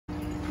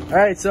All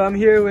right, so I'm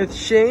here with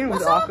Shane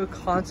with Aqua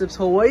Concepts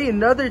Hawaii.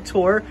 Another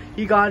tour.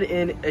 He got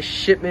in a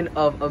shipment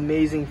of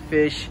amazing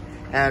fish,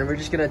 and we're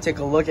just gonna take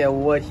a look at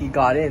what he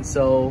got in.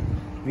 So,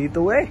 lead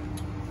the way.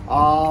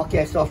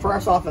 Okay, so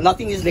first off,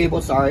 nothing is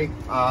labeled. Sorry,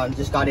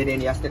 just got it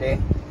in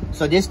yesterday.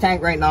 So this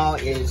tank right now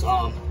is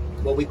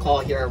what we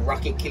call here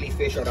rocket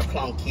killifish or the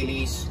clown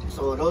killies.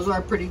 So those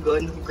are pretty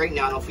good, great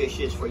nano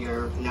fishes for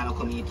your nano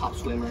community top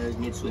swimmers,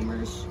 mid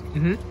swimmers.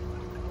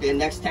 The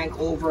next tank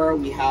over,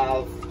 we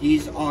have,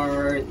 these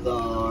are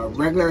the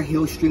regular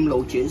hill stream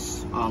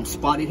loaches,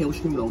 spotted hill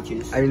stream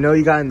loaches. I know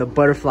you got in the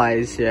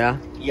butterflies, yeah?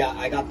 Yeah,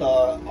 I got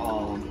the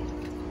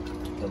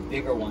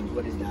bigger ones.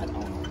 What is that?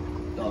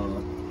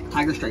 The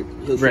tiger stripe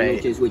hill stream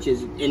loaches, which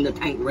is in the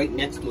tank right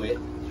next to it.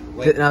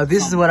 Now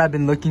this is what I've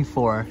been looking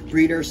for.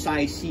 Breeder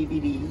size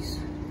CBDs.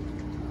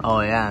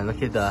 Oh yeah,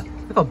 look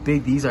how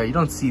big these are. You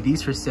don't see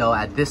these for sale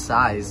at this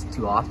size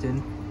too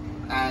often.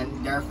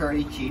 And they're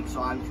fairly cheap,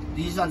 so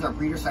these ones are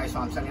breeder size, so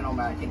I'm selling them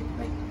at I think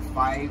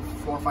like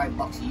 $4 or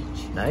 $5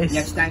 each. Nice.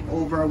 Next tank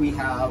over, we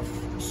have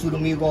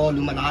Pseudomigo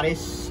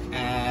luminatus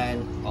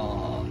and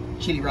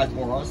Chili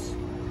rasboros.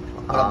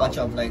 With a bunch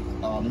of like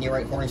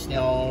nearite horn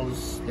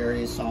snails. There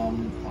is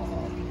some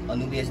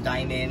Anubias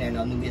diamond and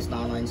Anubias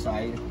nana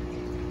inside.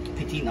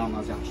 Petite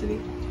nanas actually.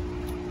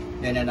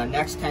 Then in the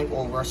next tank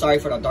over, sorry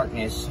for the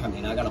darkness. I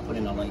mean, I gotta put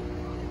in a light.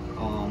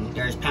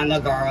 There's panda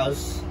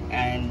garas,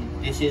 and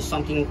this is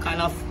something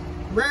kind of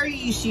rarely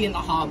you see in the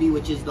hobby,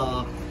 which is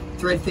the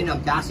thread fin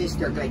of basses.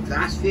 They're like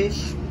glass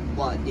fish,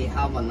 but they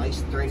have a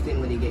nice thread fin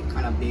when they get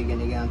kind of big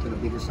and they get onto the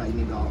bigger side,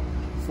 maybe about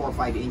 4 or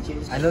 5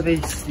 inches. I know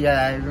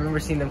yeah, I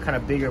remember seeing them kind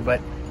of bigger, but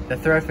the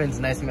thread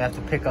fin's nice. I'm gonna have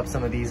to pick up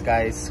some of these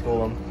guys,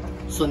 school them.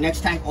 So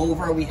next tank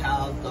over, we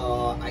have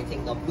the, I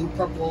think the blue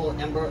purple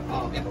emperor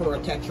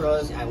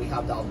tetras, and we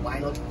have the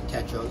albino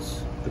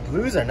tetras. The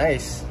blues are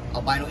nice.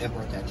 Albino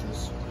emperor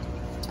tetras.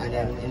 And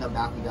then in the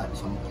back we got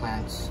some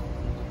plants.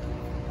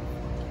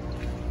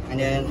 And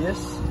then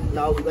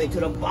now we're going to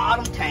the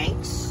bottom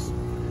tanks.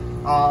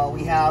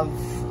 We have,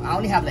 I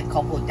only have like a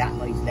couple of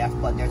datnoids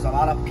left, but there's a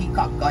lot of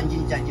peacock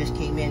gungans that just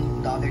came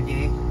in the other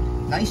day.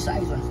 Nice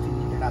size ones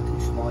too. They're not too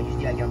small.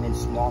 Usually I get them in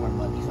smaller,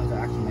 but these ones are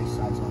actually nice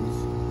size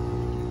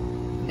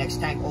ones. Next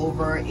tank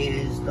over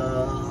is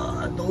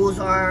those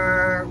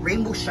are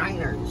rainbow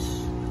shiners.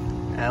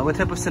 What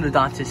type of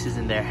Synodontis is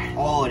in there?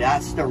 Oh,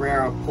 that's the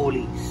rare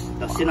polies.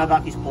 The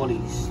Synodontis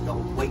polies, the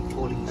white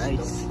polies.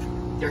 Nice.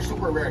 They're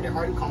super rare. They're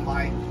hard to come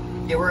by.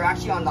 They were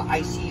actually on the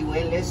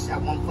ICUN list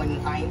at one point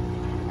in time,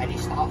 and they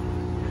stopped.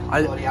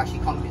 So they actually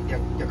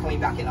they're coming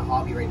back in the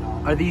hobby right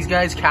now. Are these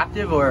guys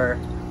captive or?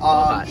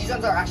 These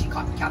ones are actually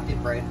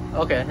captive bred.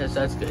 Okay,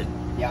 that's good.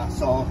 Yeah.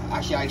 So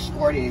actually, I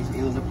scored it.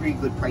 It was a pretty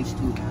good price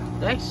too, man.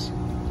 Nice.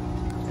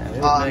 Yeah,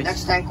 nice.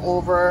 Next tank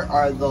over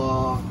are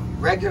the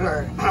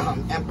regular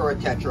emperor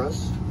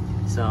tetras.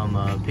 Some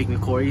pygmy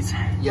cories.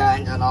 Yeah,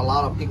 and a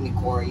lot of pygmy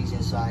cories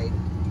inside.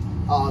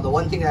 The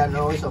one thing that I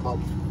noticed about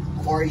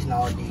cories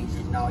nowadays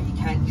is now you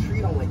can't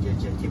treat them with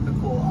just your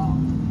typical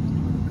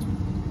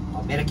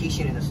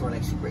medication in the store,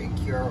 like super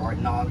cure or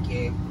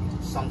non-kick,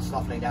 some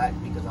stuff like that,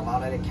 because a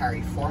lot of it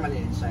carry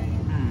formalin inside.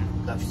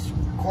 The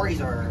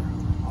cories are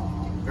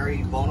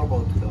very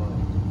vulnerable to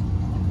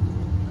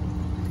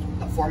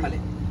the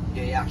formalin.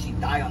 They actually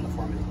die on the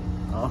formalin.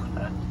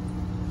 Okay.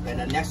 And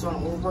the next one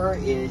over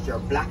is your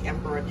black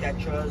emperor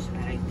tetras,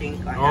 and I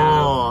think I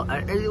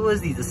have... it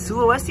was the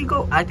Sulawesi.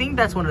 I think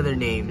that's one of their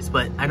names,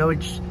 but I know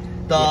it's...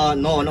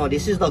 No,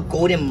 this is the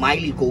golden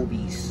miley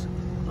gobies.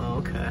 Oh,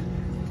 okay.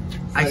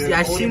 So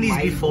I've seen these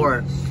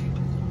before. Gobies.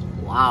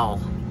 Wow.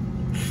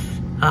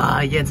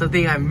 Again,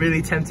 something I'm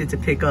really tempted to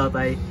pick up.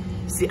 I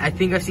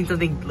think I've seen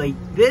something like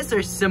this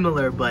or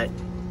similar, but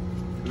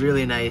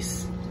really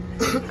nice.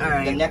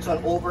 Alright. The next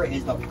one over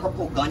is the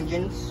purple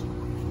gungans.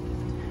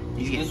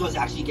 These ones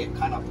actually get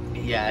kind of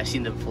big. Yeah, I've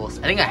seen them full.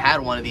 I think I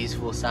had one of these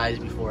full size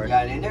before.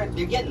 Yeah, and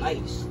they get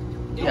nice.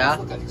 They almost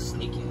look like a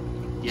snake.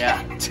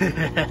 Yeah.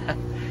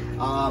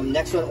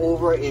 Next one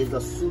over is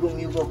the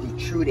Pseudomugo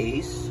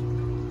retrudes.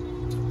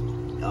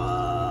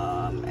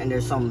 And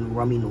there's some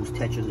rummy nose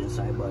tetras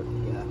inside, but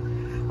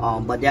yeah.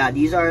 But yeah,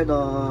 these are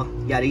the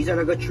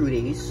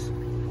Gertrudes.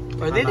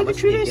 Are they the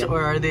Gertrudes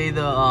or are they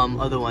the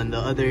other one, the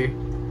other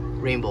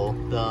rainbow,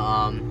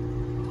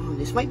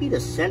 this might be the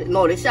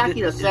no, this is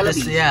actually the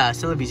Celebes. Yeah,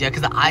 Celebes, yeah,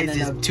 because the eyes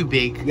is too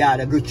big. Yeah,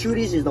 the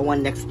Gertrudes is the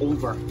one next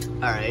over.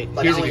 Alright,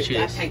 but here's the that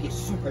Gertrudes. tank is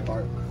super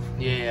dark.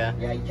 Yeah.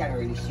 Yeah, you can't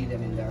really see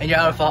them in there. And you're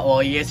out of Faha.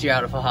 Well, yes, you're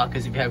out of Faha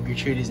because if you have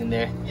Gertrudes in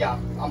there. Yeah,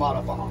 I'm out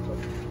of Faha.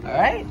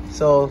 Alright,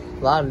 so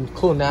a lot of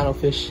cool nano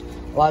fish.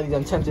 A lot of these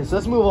I'm tempted. So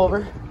let's move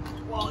over.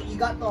 Well, you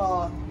got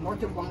the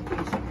Northern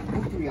Blancfish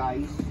blue 3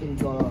 eyes in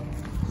the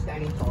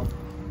standing tub.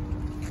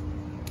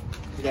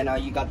 Then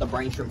you got the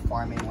brine shrimp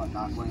farm and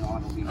whatnot going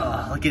on over here.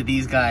 Look at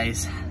these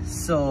guys.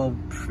 So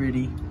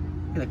pretty.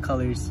 Look at the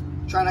colors.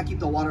 Trying to keep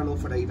the water low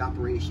for the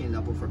evaporation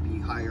level for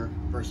being higher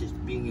versus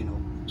being, you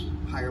know,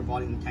 higher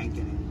volume tank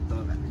and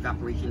the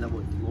evaporation level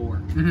is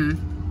lower.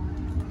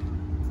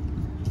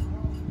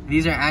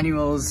 These are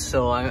annuals,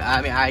 so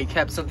I mean I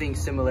kept something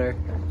similar.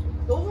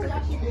 those are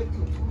actually live to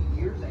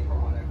 2 years, I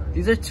heard.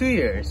 These are 2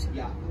 years.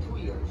 Yeah, 2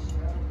 years.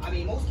 I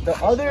mean, most The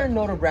other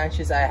nodal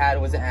branches I had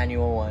was an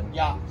annual one.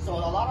 Yeah, so a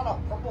lot of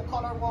the purple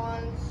color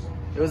ones.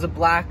 It was a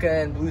black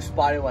and blue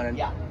spotted one.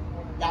 Yeah,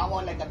 that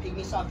one, like the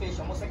pygmy sunfish,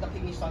 almost like the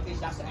pygmy sunfish,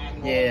 that's an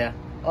annual. Yeah.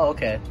 Oh,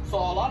 okay. So a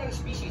lot of the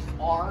species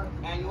are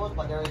annuals,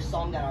 but there are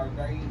some that are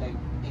very like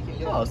they can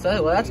live. Oh,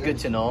 so well, that's good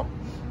to know.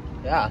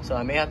 Yeah, so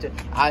I may have to.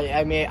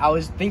 I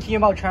was thinking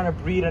about trying to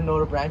breed a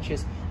nodal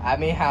branches. I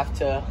may have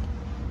to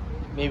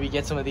maybe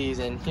get some of these.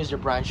 And here's your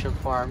brine shrimp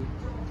farm.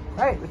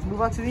 All right, let's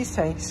move on to these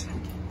tanks.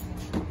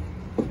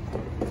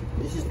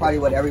 This is probably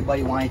what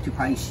everybody wanted to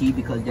probably see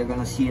because they're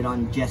gonna see it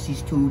on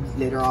Jesse's tube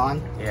later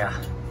on. Yeah.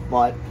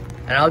 But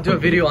and I'll do a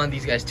video on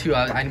these guys too.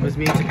 I was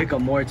meaning to pick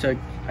up more so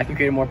I can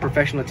create a more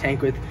professional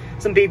tank with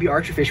some baby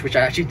archerfish, which I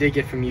actually did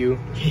get from you.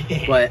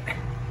 But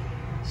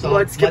so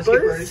mud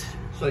skippers.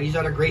 So these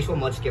are the graceful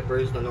mud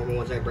skippers, the normal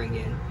ones I bring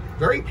in.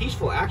 Very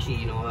peaceful, actually.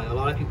 You know, a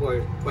lot of people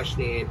are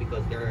questioning it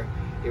because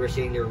they were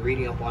saying they were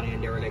reading up on it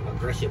and they were like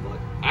aggressive. But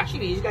actually,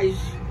 these guys,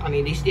 I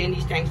mean, they stay in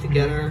these tanks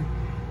together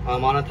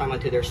amount of time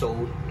until they're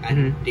sold,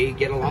 and they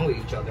get along with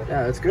each other.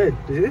 Yeah, that's good.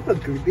 They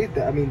look good.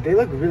 I mean, they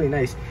look really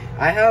nice.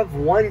 I have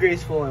one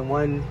graceful and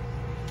one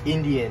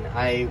Indian.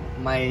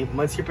 My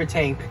mud skipper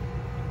tank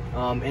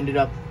ended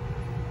up,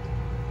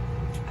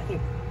 I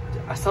think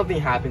something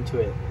happened to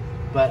it,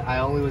 but I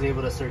only was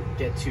able to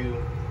get two,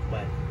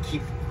 but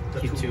keep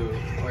two,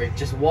 or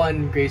just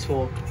one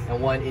graceful and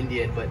one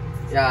Indian. But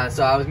yeah,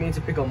 so I was meaning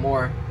to pick up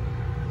more,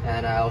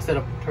 and I'll set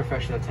up a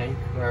professional tank,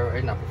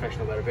 or not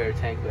professional, but a better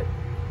tank. But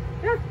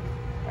yeah,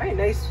 all right,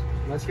 nice.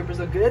 Mud skippers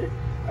look good.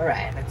 All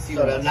right, let's see.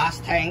 So the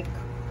last tank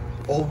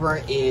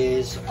over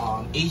is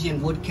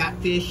Asian wood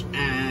catfish,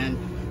 and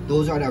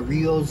those are the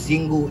real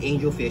Zingo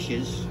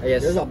angelfishes.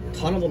 Yes. There's a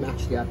ton of them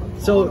actually at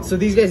the So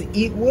these guys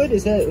eat wood?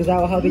 Is that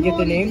how they get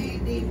the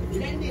name? They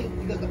blend it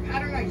because the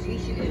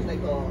patternization is like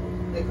a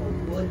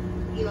wood.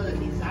 You know, the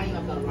design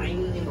of the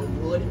lining in the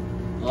wood.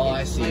 Oh,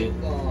 I see.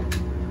 Like,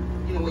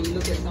 you know, when you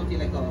look at something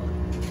like a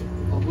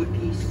wood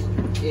piece,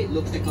 it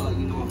looks like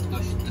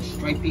a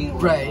striping. Or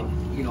right.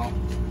 You know,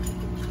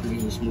 let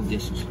me just move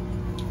this.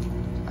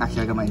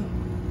 Actually, I got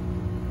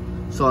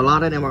mine. So a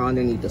lot of them are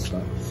underneath the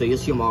stuff. So you'll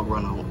see them all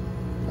run out.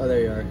 Oh,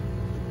 there you are.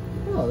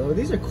 Oh,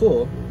 these are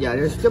cool. Yeah,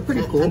 they're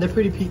pretty cool. And they're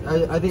pretty.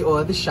 Are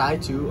they shy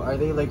too? Are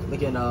they like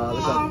in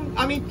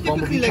I mean,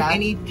 typically like cat?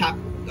 any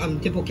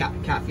typical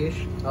catfish.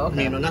 Oh,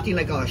 okay. You know, nothing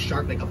like a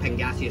shark, like a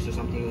pangasius or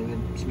something.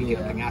 Speaking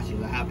of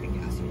pangasius, I have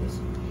pangasius.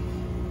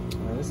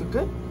 This is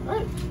good. All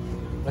right.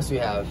 What else we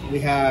have? We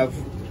have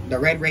the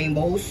red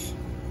rainbows.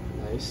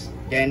 Nice.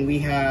 Then we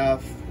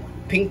have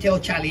pink-tail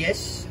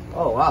chalias.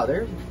 Oh wow,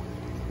 they're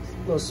a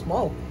little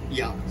small.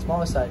 Yeah.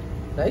 Smaller side.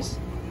 Nice.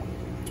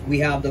 We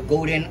have the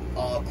golden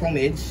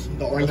chromids,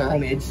 the orange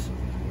chromids.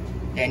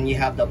 Then you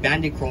have the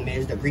banded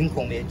chromids, the green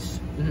chromids.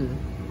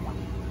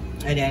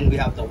 And then we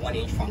have the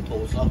 1-inch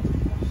frontosa.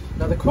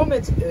 Now the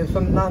chromids, if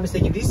I'm not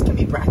mistaken, these can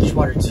be brackish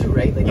water too,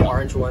 right? Like the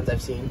orange ones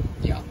I've seen.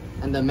 Yeah.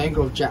 And the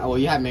mangrove jack. Well,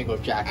 you have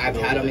mangrove jack. I've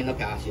had them in the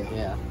past. Yeah.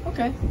 Yeah.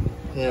 Okay.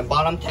 In the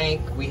bottom tank,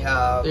 we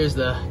have there's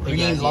the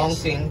green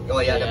longfin. Oh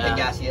yeah, the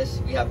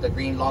pangasius. We have the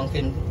green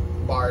longfin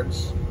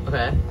barbs.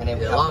 Okay. And then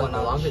we have the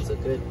longfins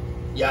look good.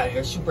 Yeah,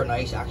 they're super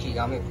nice actually.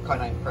 I'm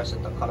kind of impressed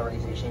with the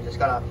colorization. Just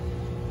kind of,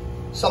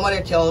 some of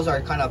their tails are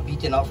kind of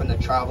beaten up from the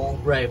travel.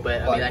 Right,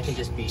 but I mean that can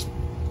just be.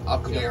 I'll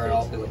clear it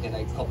off within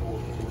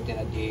within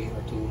a day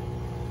or two.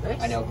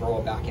 Nice. And they'll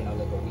grow back in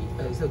like a week.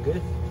 Oh, these look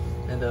good.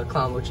 And the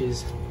clown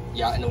roaches.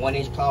 Yeah, and the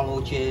 1-inch clown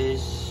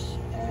roaches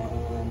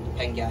and the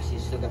pangasius.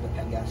 Still got the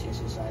pangasius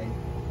inside.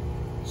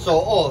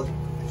 So,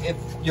 if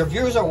your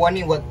viewers are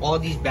wondering what all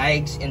these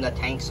bags in the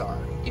tanks are,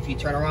 if you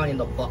turn around in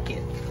the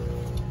bucket,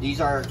 these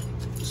are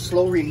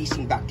slow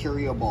releasing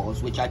bacteria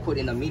balls, which I put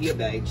in the media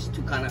bags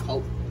to kind of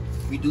help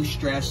reduce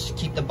stress,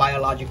 keep the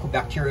biological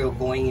bacteria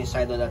going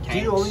inside of the tanks. Do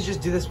you only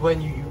just do this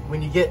when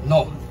you get?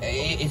 No,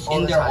 it's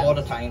in there all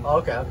the time. Oh,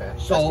 okay.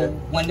 So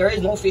when there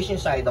is no fish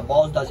inside, the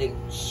balls doesn't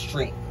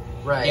shrink.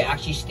 Right. They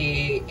actually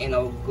stay in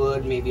a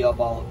good, maybe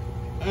about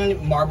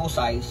marble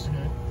size.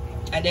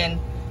 And then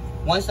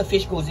once the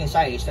fish goes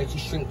inside, it starts to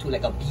shrink to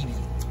like a BB.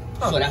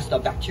 So that's the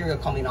bacteria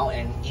coming out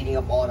and eating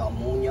up all the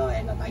ammonia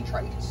and the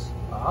nitrites.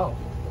 Wow.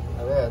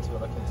 Oh, yeah, that's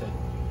what I look into.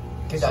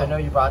 Because I know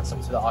you brought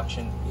some to the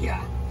auction.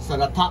 Yeah. So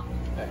the top.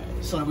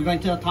 So we're going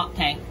to the top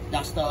tank.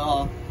 That's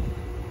the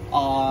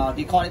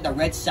they call it the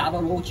red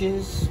saddle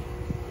roaches,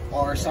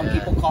 or some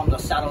people call them the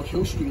saddle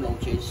hillstream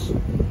roaches.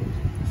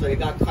 So they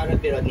got quite a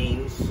bit of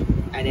names.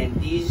 And then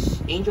these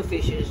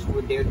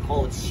angelfishes, they're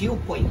called seal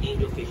point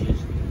angelfishes.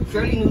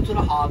 Fairly new to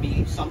the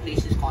hobby. Some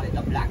places call it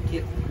the black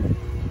tip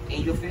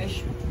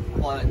angelfish,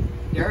 but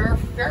they're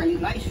fairly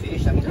nice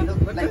fish. I mean, they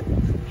look like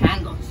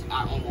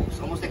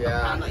pandas almost like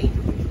a panda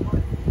angelfish.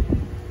 But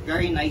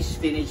very nice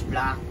spinach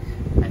black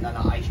and then the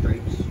eye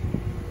stripes.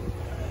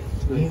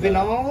 Moving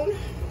on,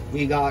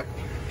 we got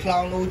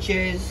clown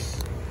roaches,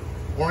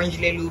 orange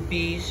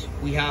lelupis.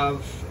 We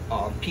have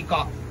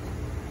peacock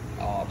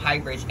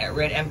hybrids at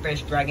red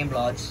empress dragon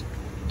bloods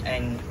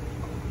and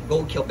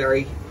gold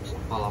killberry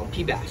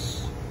pea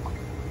bass.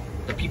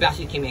 the pea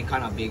basket came in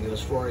kind of big.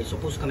 It's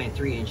supposed to come in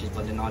 3 inches,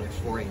 but they're not at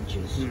 4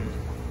 inches.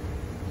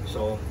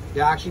 So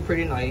they're actually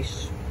pretty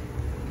nice.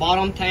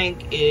 Bottom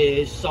tank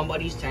is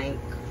somebody's tank.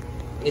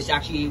 This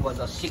actually was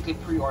a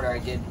secret pre-order I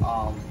did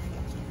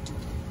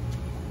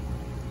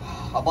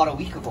about a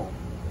week ago,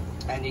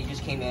 and they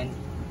just came in.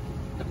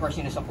 The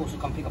person is supposed to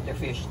come pick up their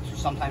fish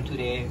sometime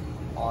today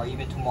or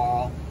even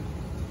tomorrow.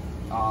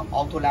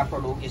 Alto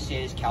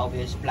Lampropologises,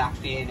 Calvis,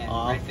 Blackfin, and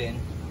Redfin.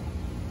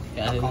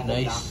 Yeah, that's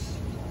nice.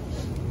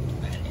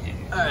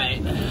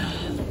 Alright.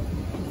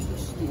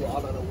 Just do all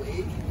out of the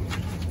way.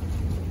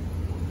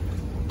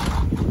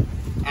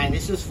 And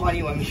this was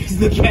funny when we was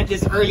looking at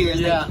this earlier.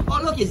 It's like,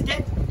 oh look, it's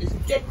dead. It's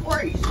dead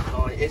quarries.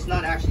 No, it's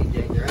not actually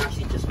dead. They're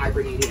actually just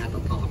hibernating at the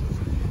top.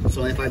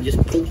 So if I just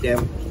poke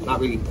them, not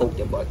really poke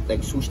them, but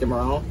like swoosh them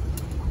around,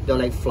 they'll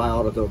like fly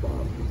out of the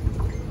bottom.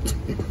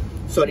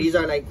 So these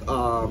are like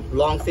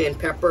longfin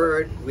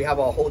peppered. We have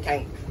a whole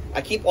tank. I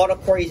keep all the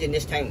quarries in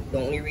this tank. The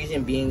only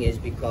reason being is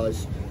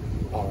because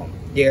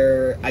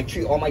I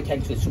treat all my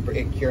tanks with super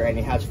cure, and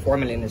it has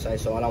formalin inside,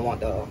 so I don't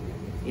want the,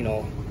 you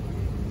know,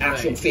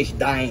 actual fish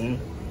dying.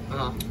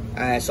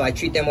 So I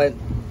treat them with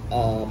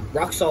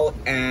rock salt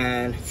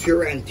and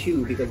furan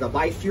too, because the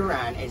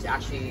bifuran is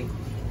actually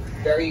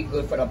very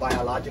good for the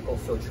biological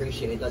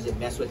filtration. It doesn't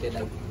mess with it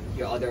like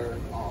your other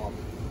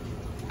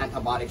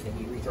antibiotics, like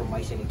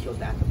erythromycin. It kills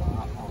the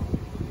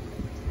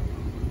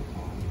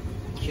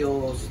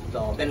kills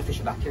the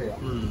beneficial bacteria.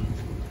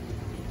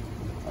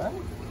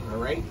 All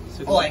right.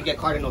 Oh, and get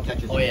cardinal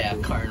catchers. Oh yeah,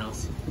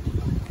 cardinals.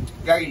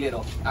 Very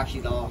little.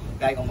 Actually, the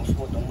bag almost the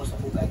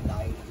whole bag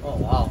died. Oh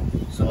wow.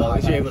 So at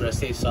least you're able to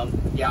save some.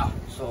 Yeah.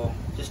 So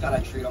just gotta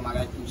treat them. I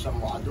gotta do some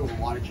do a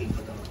water change,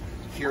 but the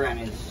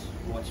furan is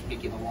what's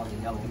making the water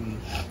yellow.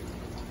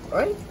 All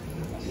right.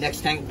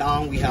 Next tank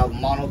down, we have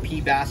mono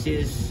pea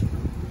basses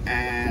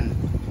and.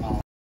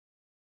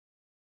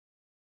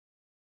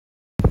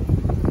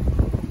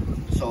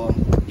 So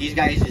these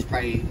guys is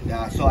probably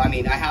so I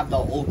mean I have the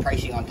old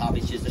pricing on top.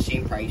 It's just the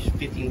same price,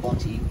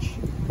 $15 each.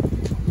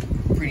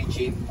 Pretty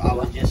cheap. I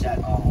was just at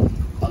a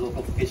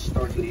local fish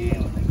store today,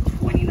 and it was like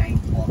 $29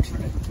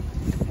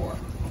 for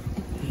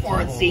it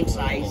for the same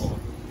size.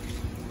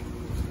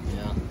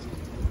 Yeah,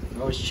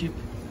 that was cheap.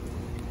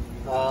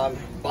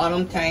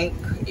 Bottom tank,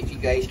 if you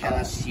guys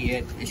cannot see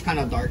it, it's kind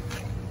of dark.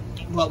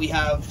 But we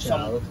have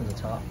some look from the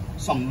top.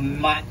 Some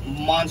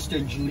monster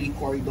Judy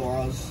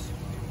corridors.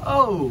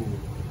 Oh.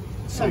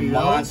 Some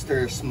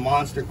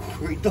monster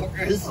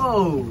corridors.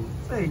 Oh,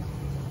 hey.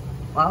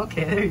 Wow,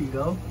 okay, there you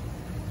go.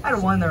 I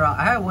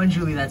had one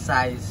Julie that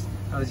size.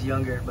 I was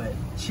younger, but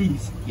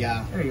jeez.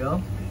 Yeah. There you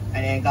go.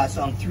 And then got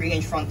some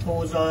 3-inch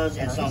frontosas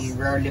and some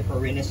rare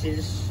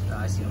Liparinises. Oh,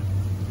 I see them.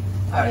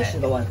 This is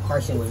the one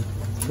Carson was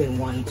been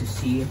wanting to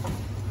see.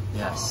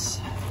 Yes.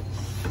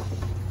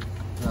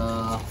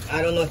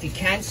 I don't know if you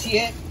can see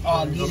it.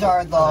 These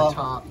are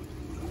the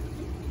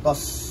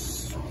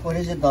what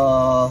is it?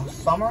 The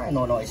summer?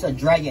 No, it's a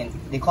dragon.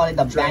 They call it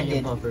the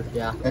banded puffer.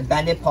 Yeah. The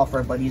banded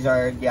puffer, but these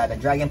are the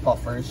dragon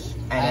puffers.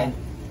 And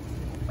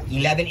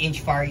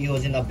 11-inch fire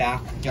eels in the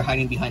back. They're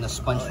hiding behind the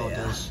sponge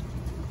filters.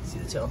 Yeah. See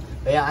the tail.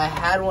 But yeah, I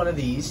had one of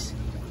these.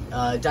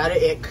 Died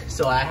of ick,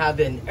 so I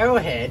have an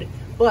arrowhead.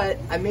 But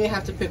I may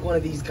have to pick one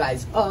of these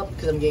guys up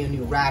because I'm getting a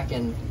new rack,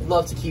 and I'd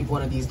love to keep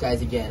one of these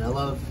guys again. I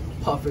love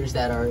puffers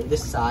that are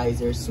this size.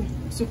 They're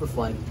super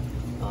fun.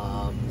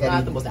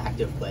 Not the most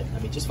active, but I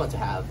mean, just fun to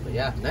have. But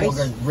yeah, nice.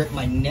 Bogers ripped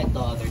my net the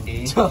other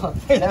day.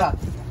 Yeah.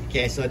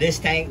 Okay, so this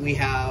tank we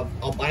have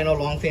albino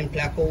longfin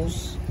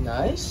plecos.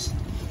 Nice.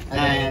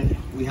 And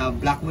we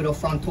have black widow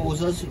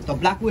frontosas. The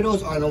black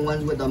widows are the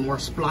ones with the more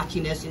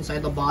splotchiness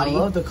inside the body. I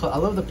love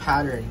the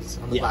patterns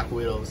on the black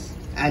widows.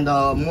 And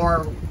the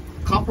more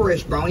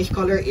copperish brownish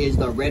color is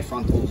the red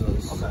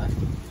frontosas. Okay.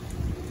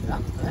 Yeah,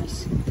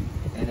 nice.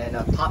 And then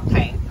the top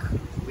tank,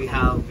 we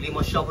have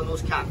Lima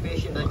shovel-nose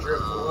catfish in the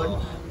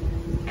driftwood.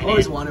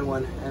 Always wanted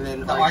one. And then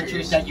the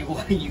archers that you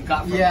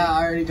got from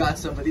I already got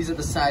some, but these are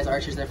the size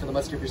archers there for the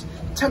mudskippers.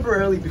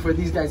 Temporarily before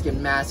these guys get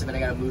massive and I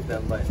gotta move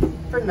them, but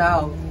for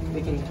now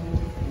they can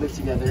live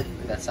together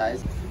with that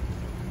size.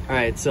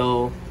 Alright,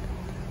 so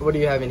what do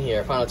you have in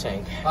here? Final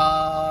tank.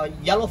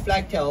 Yellow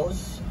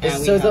flagtails.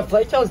 So is the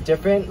flagtails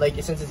different,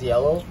 like since it's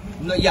yellow?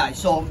 No, yeah.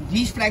 So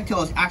these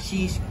flagtails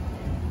actually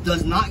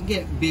does not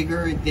get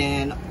bigger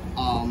than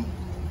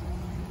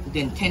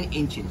 10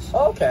 inches.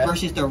 Oh, okay.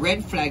 Versus the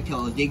red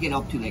flagtails, they get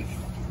up to like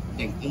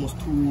almost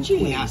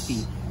 2.5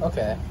 feet.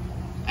 Okay.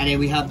 And then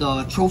we have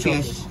the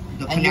trophies,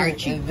 the canary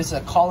chief. And this is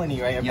a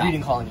colony, right? A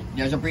breeding colony.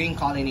 There's a breeding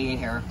colony in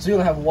here. So you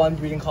only have one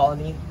breeding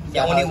colony?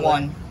 Yeah, only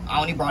one. I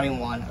only brought in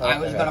one. Okay. I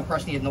was gonna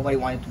personally, if nobody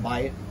wanted to buy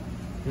it,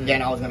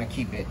 then I was gonna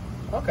keep it.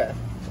 Okay.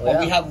 Well,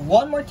 we have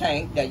one more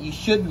tank that you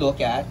should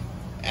look at,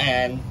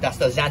 and that's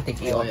the Xanthic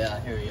eel. Oh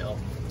yeah, here we go.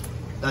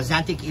 The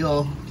Xanthic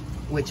eel,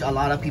 which a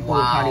lot of people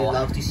would probably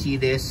love to see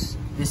this.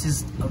 This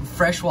is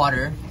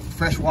freshwater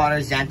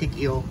Xanthic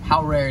eel.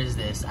 How rare is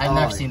this? I've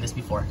never seen this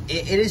before.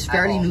 It is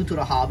fairly new to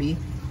the hobby.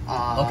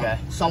 Okay.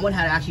 Someone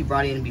had actually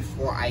brought it in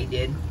before I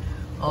did.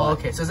 Oh,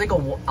 okay. So it's like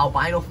a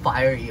albino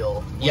fire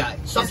eel. Yeah,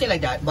 something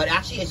like that. But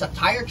actually, it's a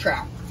tire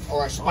trap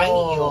or a spiny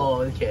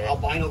eel. Okay.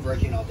 Albino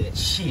version of it.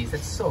 Jeez,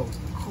 that's so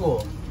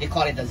cool. They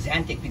call it the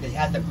Xanthic because it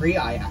has the gray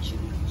eye actually.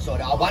 So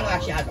the albino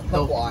actually has a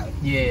purple eye.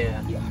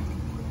 Yeah. Yeah.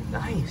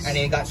 Nice. And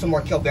then you got some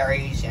more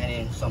killberries and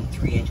then some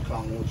 3-inch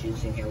clown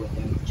roaches in here with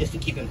them, just to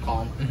keep him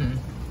calm.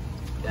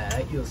 Yeah,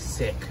 that feels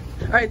sick.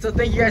 Alright, so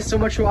thank you guys so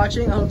much for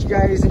watching. I hope you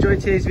guys enjoyed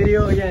today's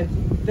video. Again,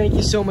 thank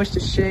you so much to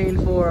Shane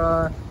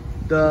for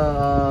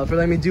for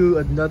letting me do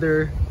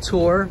another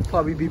tour.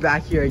 Probably be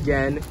back here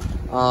again.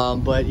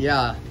 But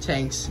yeah,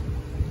 tanks.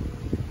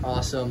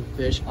 Awesome,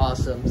 fish,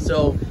 awesome.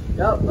 So,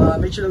 yep,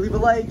 make sure to leave a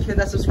like, hit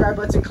that subscribe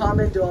button,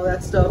 comment, do all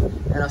that stuff,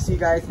 and I'll see you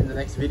guys in the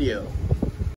next video.